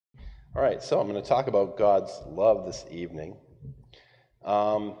All right, so I'm going to talk about God's love this evening.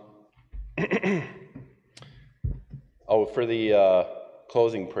 For the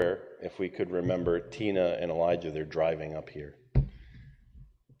closing prayer, if we could remember Tina and Elijah, they're driving up here.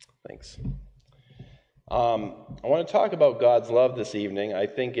 Thanks. I want to talk about God's love this evening. I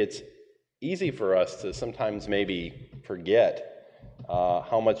think it's easy for us to sometimes maybe forget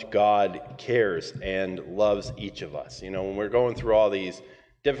how much God cares and loves each of us. You know, when we're going through all these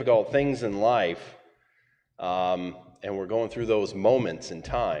difficult things in life, and we're going through those moments in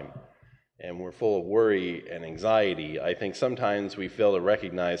time, and we're full of worry and anxiety, I think sometimes we fail to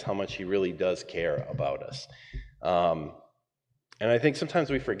recognize how much He really does care about us. And I think sometimes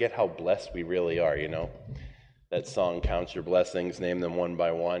we forget how blessed we really are, you know. That song, Count Your Blessings, Name Them One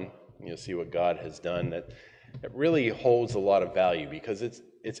by One. You'll see what God has done. That really holds a lot of value, because it's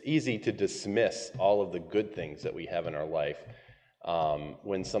easy to dismiss all of the good things that we have in our life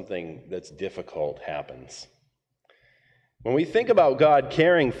when something that's difficult happens. When we think about God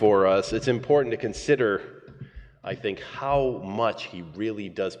caring for us, it's important to consider, I think, how much He really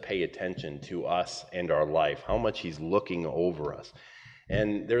does pay attention to us and our life, how much He's looking over us.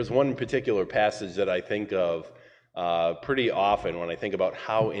 And there's one particular passage that I think of pretty often when I think about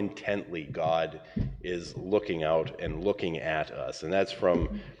how intently God is looking out and looking at us. And that's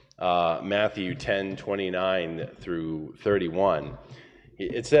from Matthew 10:29 through 31.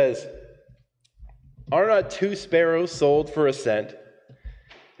 It says, "Are not 2 sparrows sold for a cent?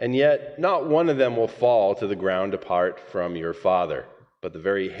 And yet not one of them will fall to the ground apart from your Father, but the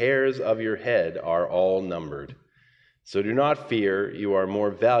very hairs of your head are all numbered. So do not fear, you are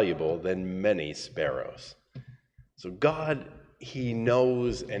more valuable than many sparrows." So God, He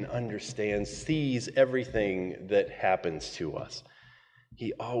knows and understands, sees everything that happens to us.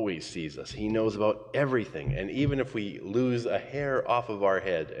 He always sees us. He knows about everything. And even if we lose a hair off of our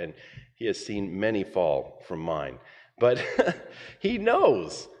head, and He has seen many fall from mine, but He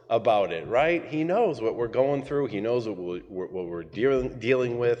knows about it, right? He knows what we're going through. He knows what we're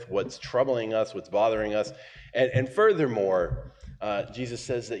dealing with, what's troubling us, what's bothering us. And furthermore, Jesus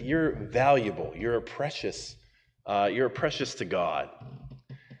says that you're valuable. You're precious to God.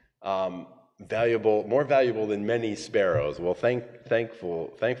 More valuable than many sparrows. Well,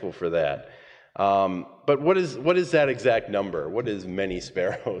 thankful for that. But what is that exact number? What is many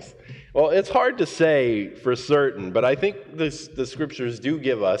sparrows? Well, it's hard to say for certain, but I think the scriptures do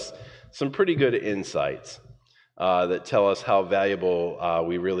give us some pretty good insights that tell us how valuable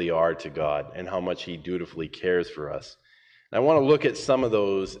we really are to God and how much He dutifully cares for us. And I want to look at some of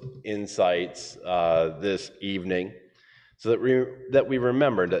those insights this evening, so that we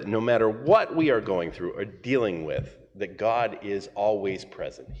remember that no matter what we are going through or dealing with, that God is always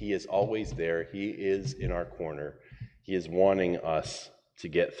present. He is always there. He is in our corner. He is wanting us to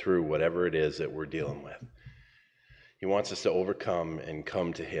get through whatever it is that we're dealing with. He wants us to overcome and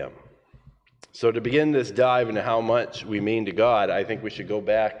come to Him. So to begin this dive into how much we mean to God, I think we should go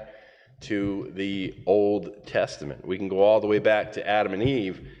back to the Old Testament. We can go all the way back to Adam and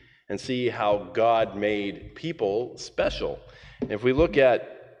Eve and see how God made people special. If we look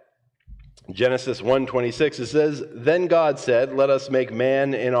at Genesis 1:26, it says, "Then God said, let us make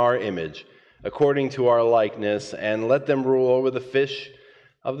man in our image, according to our likeness, and let them rule over the fish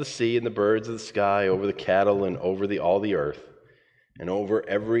of the sea and the birds of the sky, over the cattle and over all the earth, and over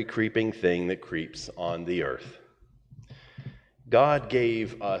every creeping thing that creeps on the earth." God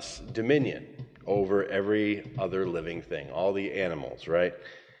gave us dominion over every other living thing, all the animals, right?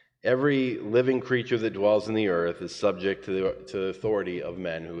 Every living creature that dwells in the earth is subject to the authority of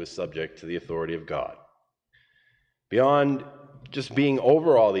men, who is subject to the authority of God. Beyond just being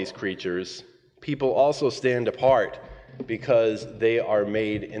over all these creatures, people also stand apart because they are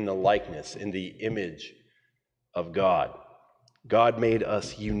made in the likeness, in the image of God. God made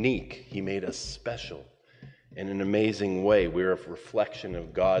us unique. He made us special in an amazing way. We're a reflection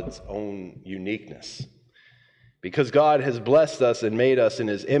of God's own uniqueness. Because God has blessed us and made us in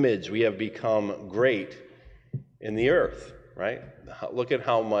His image, we have become great in the earth, right? Look at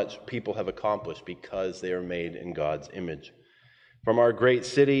how much people have accomplished because they are made in God's image. From our great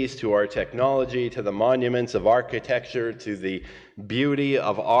cities to our technology, to the monuments of architecture, to the beauty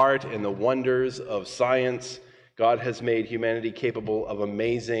of art and the wonders of science, God has made humanity capable of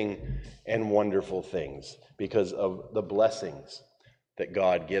amazing and wonderful things because of the blessings that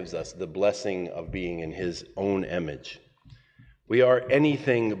God gives us, the blessing of being in His own image. We are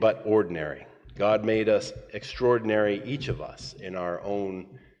anything but ordinary. God made us extraordinary, each of us, in our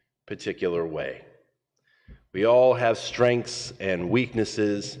own particular way. We all have strengths and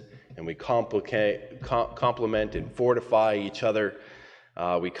weaknesses, and we complement and fortify each other.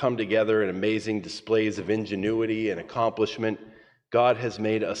 We come together in amazing displays of ingenuity and accomplishment. God has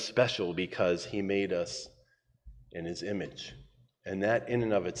made us special because he made us in his image. And that in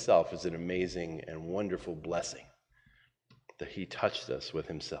and of itself is an amazing and wonderful blessing that he touched us with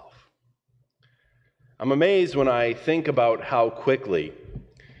himself. I'm amazed when I think about how quickly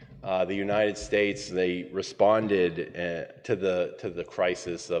the United States, they responded to the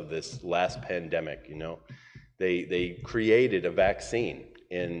crisis of this last pandemic. They created a vaccine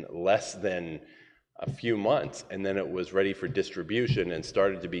in less than a few months, and then it was ready for distribution, and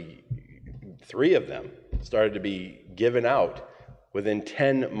three of them started to be given out within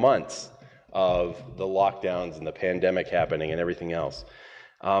 10 months of the lockdowns and the pandemic happening and everything else.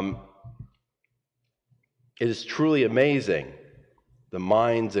 It is truly amazing, the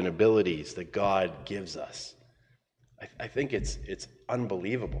minds and abilities that God gives us. I think it's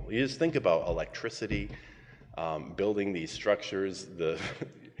unbelievable. You just think about electricity, building these structures,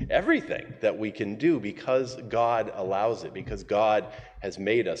 everything that we can do because God allows it, because God has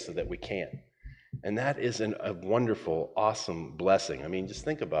made us so that we can. And that is a wonderful, awesome blessing. I mean, just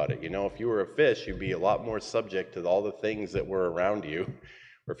think about it. If you were a fish, you'd be a lot more subject to all the things that were around you.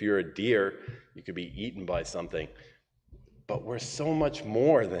 Or if you're a deer, you could be eaten by something. But we're so much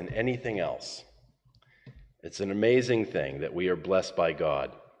more than anything else. It's an amazing thing that we are blessed by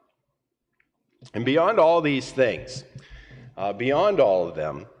God. And beyond all these things, beyond all of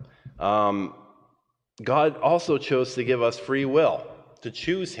them, God also chose to give us free will, to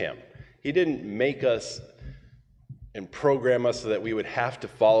choose him. He didn't make us and program us so that we would have to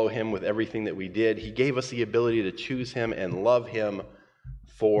follow him with everything that we did. He gave us the ability to choose him and love him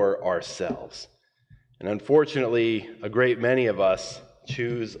for ourselves. And unfortunately, a great many of us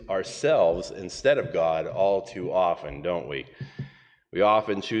choose ourselves instead of God all too often, don't we? We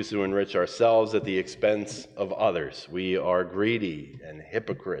often choose to enrich ourselves at the expense of others. We are greedy and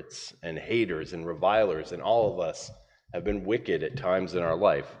hypocrites and haters and revilers, and all of us have been wicked at times in our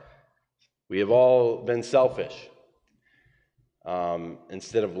life. We have all been selfish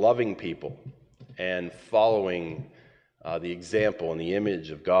instead of loving people and following the example and the image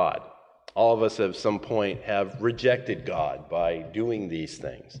of God. All of us at some point have rejected God by doing these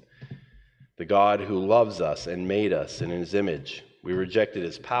things. The God who loves us and made us in his image. We rejected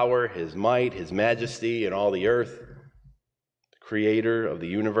his power, his might, his majesty, and all the earth, the creator of the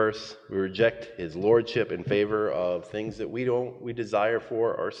universe. We reject his lordship in favor of things that we desire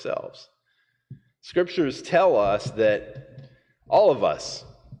for ourselves. Scriptures tell us that all of us,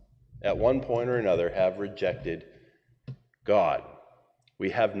 at one point or another, have rejected God.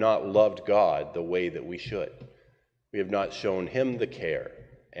 We have not loved God the way that we should. We have not shown him the care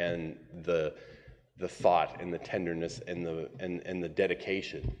and the thought and the tenderness and the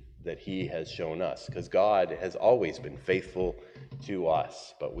dedication that he has shown us, because God has always been faithful to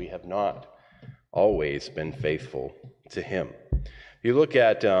us, but we have not always been faithful to him. If you look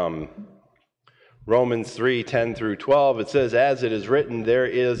at Romans 3:10 through 12, it says, "As it is written, there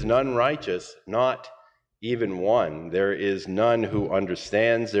is none righteous, not even one. There is none who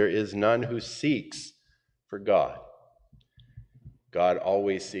understands. There is none who seeks for God." God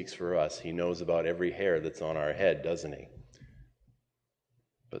always seeks for us. He knows about every hair that's on our head, doesn't he?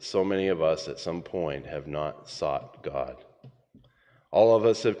 But so many of us at some point have not sought God. All of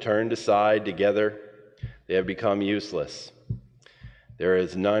us have turned aside together. They have become useless. There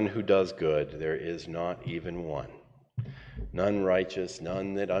is none who does good. There is not even one. None righteous,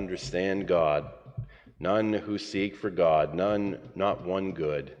 none that understand God, none who seek for God, none, not one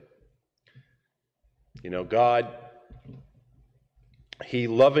good. God, he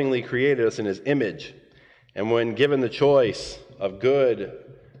lovingly created us in his image. And when given the choice of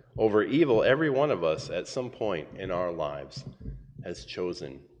good over evil, every one of us at some point in our lives has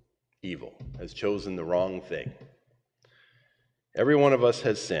chosen evil, has chosen the wrong thing. Every one of us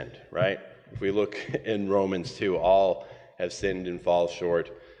has sinned, right? If we look in Romans 2, all have sinned and fall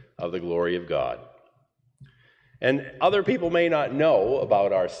short of the glory of God. And other people may not know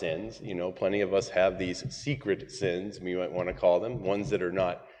about our sins. Plenty of us have these secret sins, we might want to call them, ones that are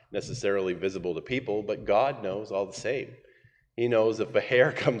not necessarily visible to people, but God knows all the same. He knows if a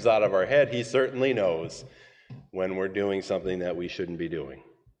hair comes out of our head, he certainly knows when we're doing something that we shouldn't be doing.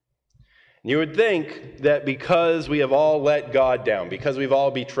 You would think that because we have all let God down, because we've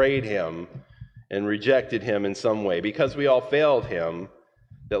all betrayed him and rejected him in some way, because we all failed him,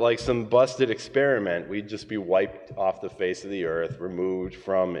 that like some busted experiment, we'd just be wiped off the face of the earth, removed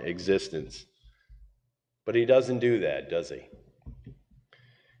from existence. But he doesn't do that, does he?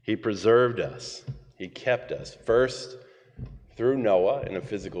 He preserved us. He kept us, first through Noah in a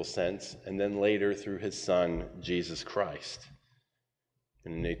physical sense, and then later through his son, Jesus Christ.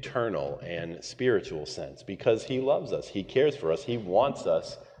 in an eternal and spiritual sense, because he loves us, he cares for us, he wants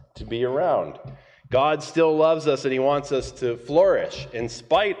us to be around. God still loves us, and he wants us to flourish in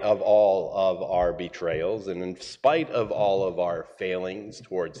spite of all of our betrayals and in spite of all of our failings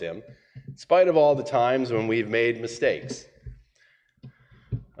towards him, in spite of all the times when we've made mistakes.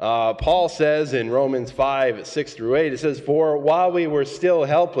 Paul says in Romans 5:6-8, it says, "For while we were still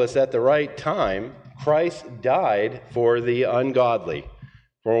helpless at the right time, Christ died for the ungodly.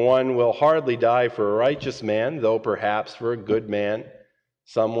 For one will hardly die for a righteous man, though perhaps for a good man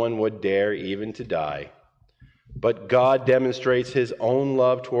someone would dare even to die. But God demonstrates his own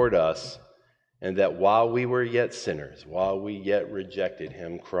love toward us, and that while we were yet sinners, while we yet rejected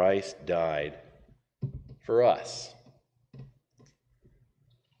him, Christ died for us."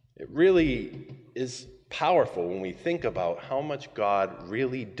 It really is powerful when we think about how much God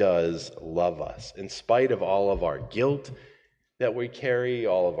really does love us, in spite of all of our guilt that we carry,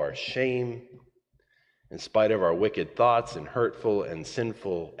 all of our shame, in spite of our wicked thoughts and hurtful and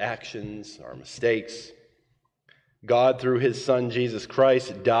sinful actions, our mistakes. God, through his Son, Jesus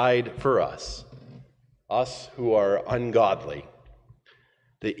Christ, died for us who are ungodly,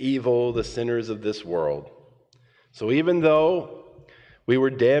 the evil, the sinners of this world. So even though we were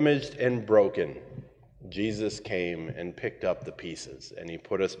damaged and broken, Jesus came and picked up the pieces, and he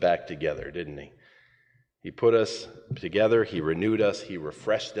put us back together, didn't he? He put us together, he renewed us, he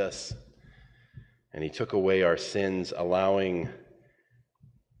refreshed us, and he took away our sins, allowing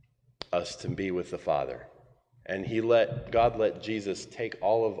us to be with the Father. And God let Jesus take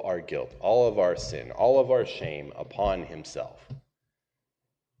all of our guilt, all of our sin, all of our shame upon himself.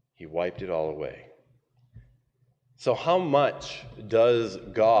 He wiped it all away. So how much does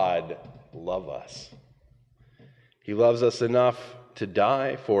God love us? He loves us enough to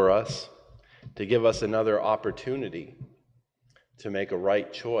die for us, to give us another opportunity to make a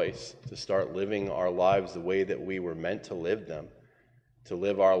right choice, to start living our lives the way that we were meant to live them, to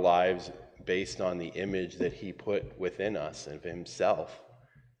live our lives based on the image that he put within us of himself,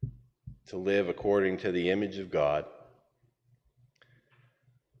 to live according to the image of God.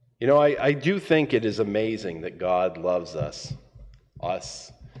 You know, I do think it is amazing that God loves us,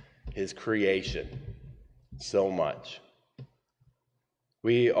 his creation, so much.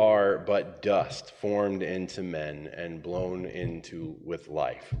 We are but dust formed into men and blown into with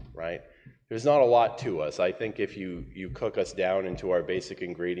life, right? There's not a lot to us. I think if you cook us down into our basic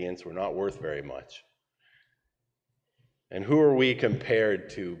ingredients, we're not worth very much. And who are we compared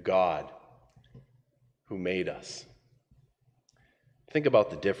to God who made us? Think about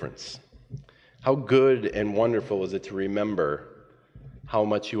the difference. How good and wonderful is it to remember how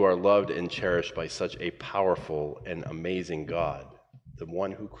much you are loved and cherished by such a powerful and amazing God, the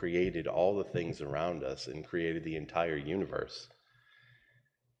one who created all the things around us and created the entire universe.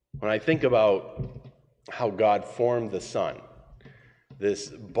 When I think about how God formed the sun, this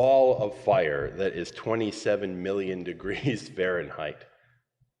ball of fire that is 27 million degrees Fahrenheit,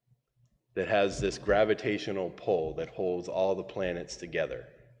 that has this gravitational pull that holds all the planets together,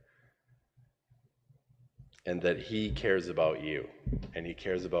 and that he cares about you, and he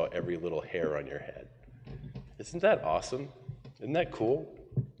cares about every little hair on your head. Isn't that awesome? Isn't that cool?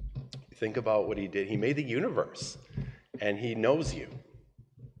 Think about what he did. He made the universe, and he knows you.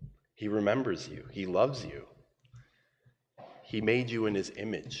 He remembers you. He loves you. He made you in his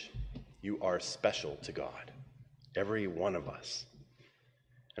image. You are special to God, every one of us.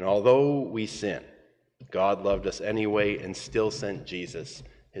 And although we sin, God loved us anyway and still sent Jesus,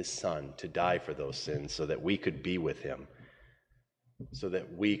 his Son, to die for those sins so that we could be with him, so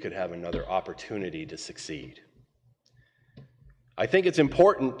that we could have another opportunity to succeed. I think it's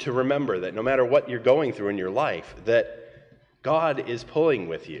important to remember that no matter what you're going through in your life, that God is pulling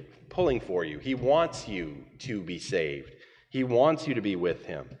for you. He wants you to be saved. He wants you to be with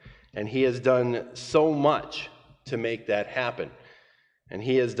him. And he has done so much to make that happen. And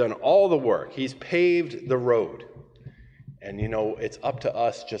he has done all the work. He's paved the road. And you know, it's up to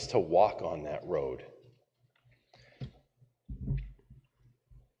us just to walk on that road.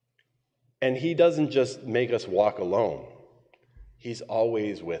 And he doesn't just make us walk alone. He's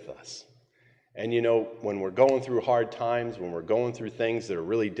always with us. And you know, when we're going through hard times, when we're going through things that are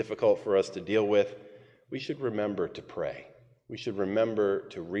really difficult for us to deal with, we should remember to pray. We should remember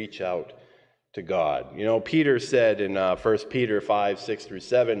to reach out to God. You know, Peter said in 1 Peter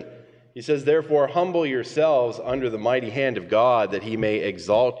 5:6-7, he says, "Therefore humble yourselves under the mighty hand of God, that he may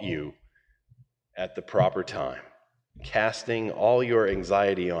exalt you at the proper time, casting all your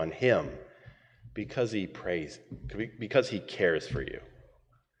anxiety on him, because he cares for you."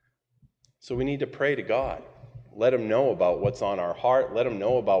 So we need to pray to God. let him know about what's on our heart, let him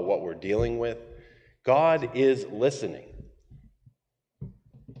know about what we're dealing with. God is listening.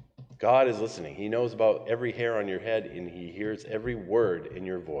 God is listening. He knows about every hair on your head, and he hears every word in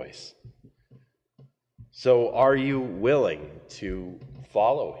your voice. So are you willing to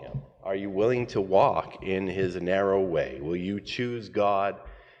follow him? Are you willing to walk in his narrow way? Will you choose God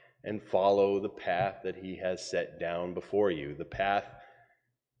and follow the path that he has set down before you, the path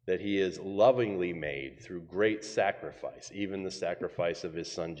that he has lovingly made through great sacrifice, even the sacrifice of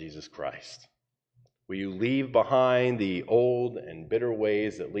his Son, Jesus Christ? Will you leave behind the old and bitter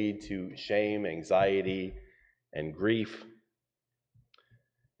ways that lead to shame, anxiety, and grief,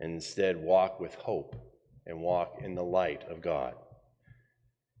 and instead walk with hope and walk in the light of God?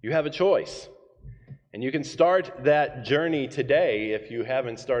 You have a choice, and you can start that journey today if you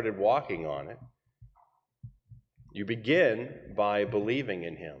haven't started walking on it. You begin by believing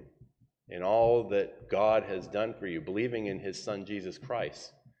in him, in all that God has done for you, believing in his Son, Jesus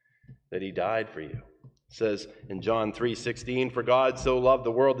Christ, that he died for you. It says in John 3:16, "For God so loved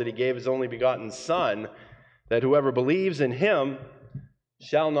the world that he gave his only begotten Son, that whoever believes in him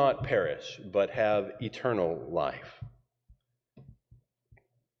shall not perish, but have eternal life."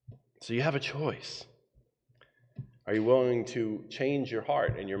 So you have a choice. Are you willing to change your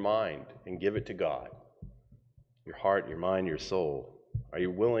heart and your mind and give it to God? Your heart, your mind, your soul. Are you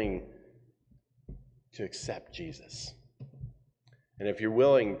willing to accept Jesus? And if you're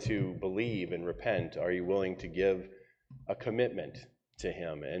willing to believe and repent, are you willing to give a commitment to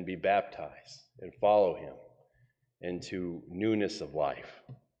him and be baptized and follow him into newness of life?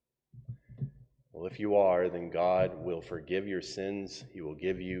 Well, if you are, then God will forgive your sins. He will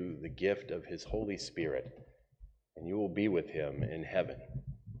give you the gift of his Holy Spirit, and you will be with him in heaven.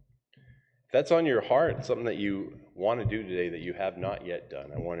 If that's on your heart, something that you want to do today that you have not yet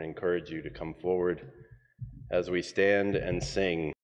done, I want to encourage you to come forward as we stand and sing.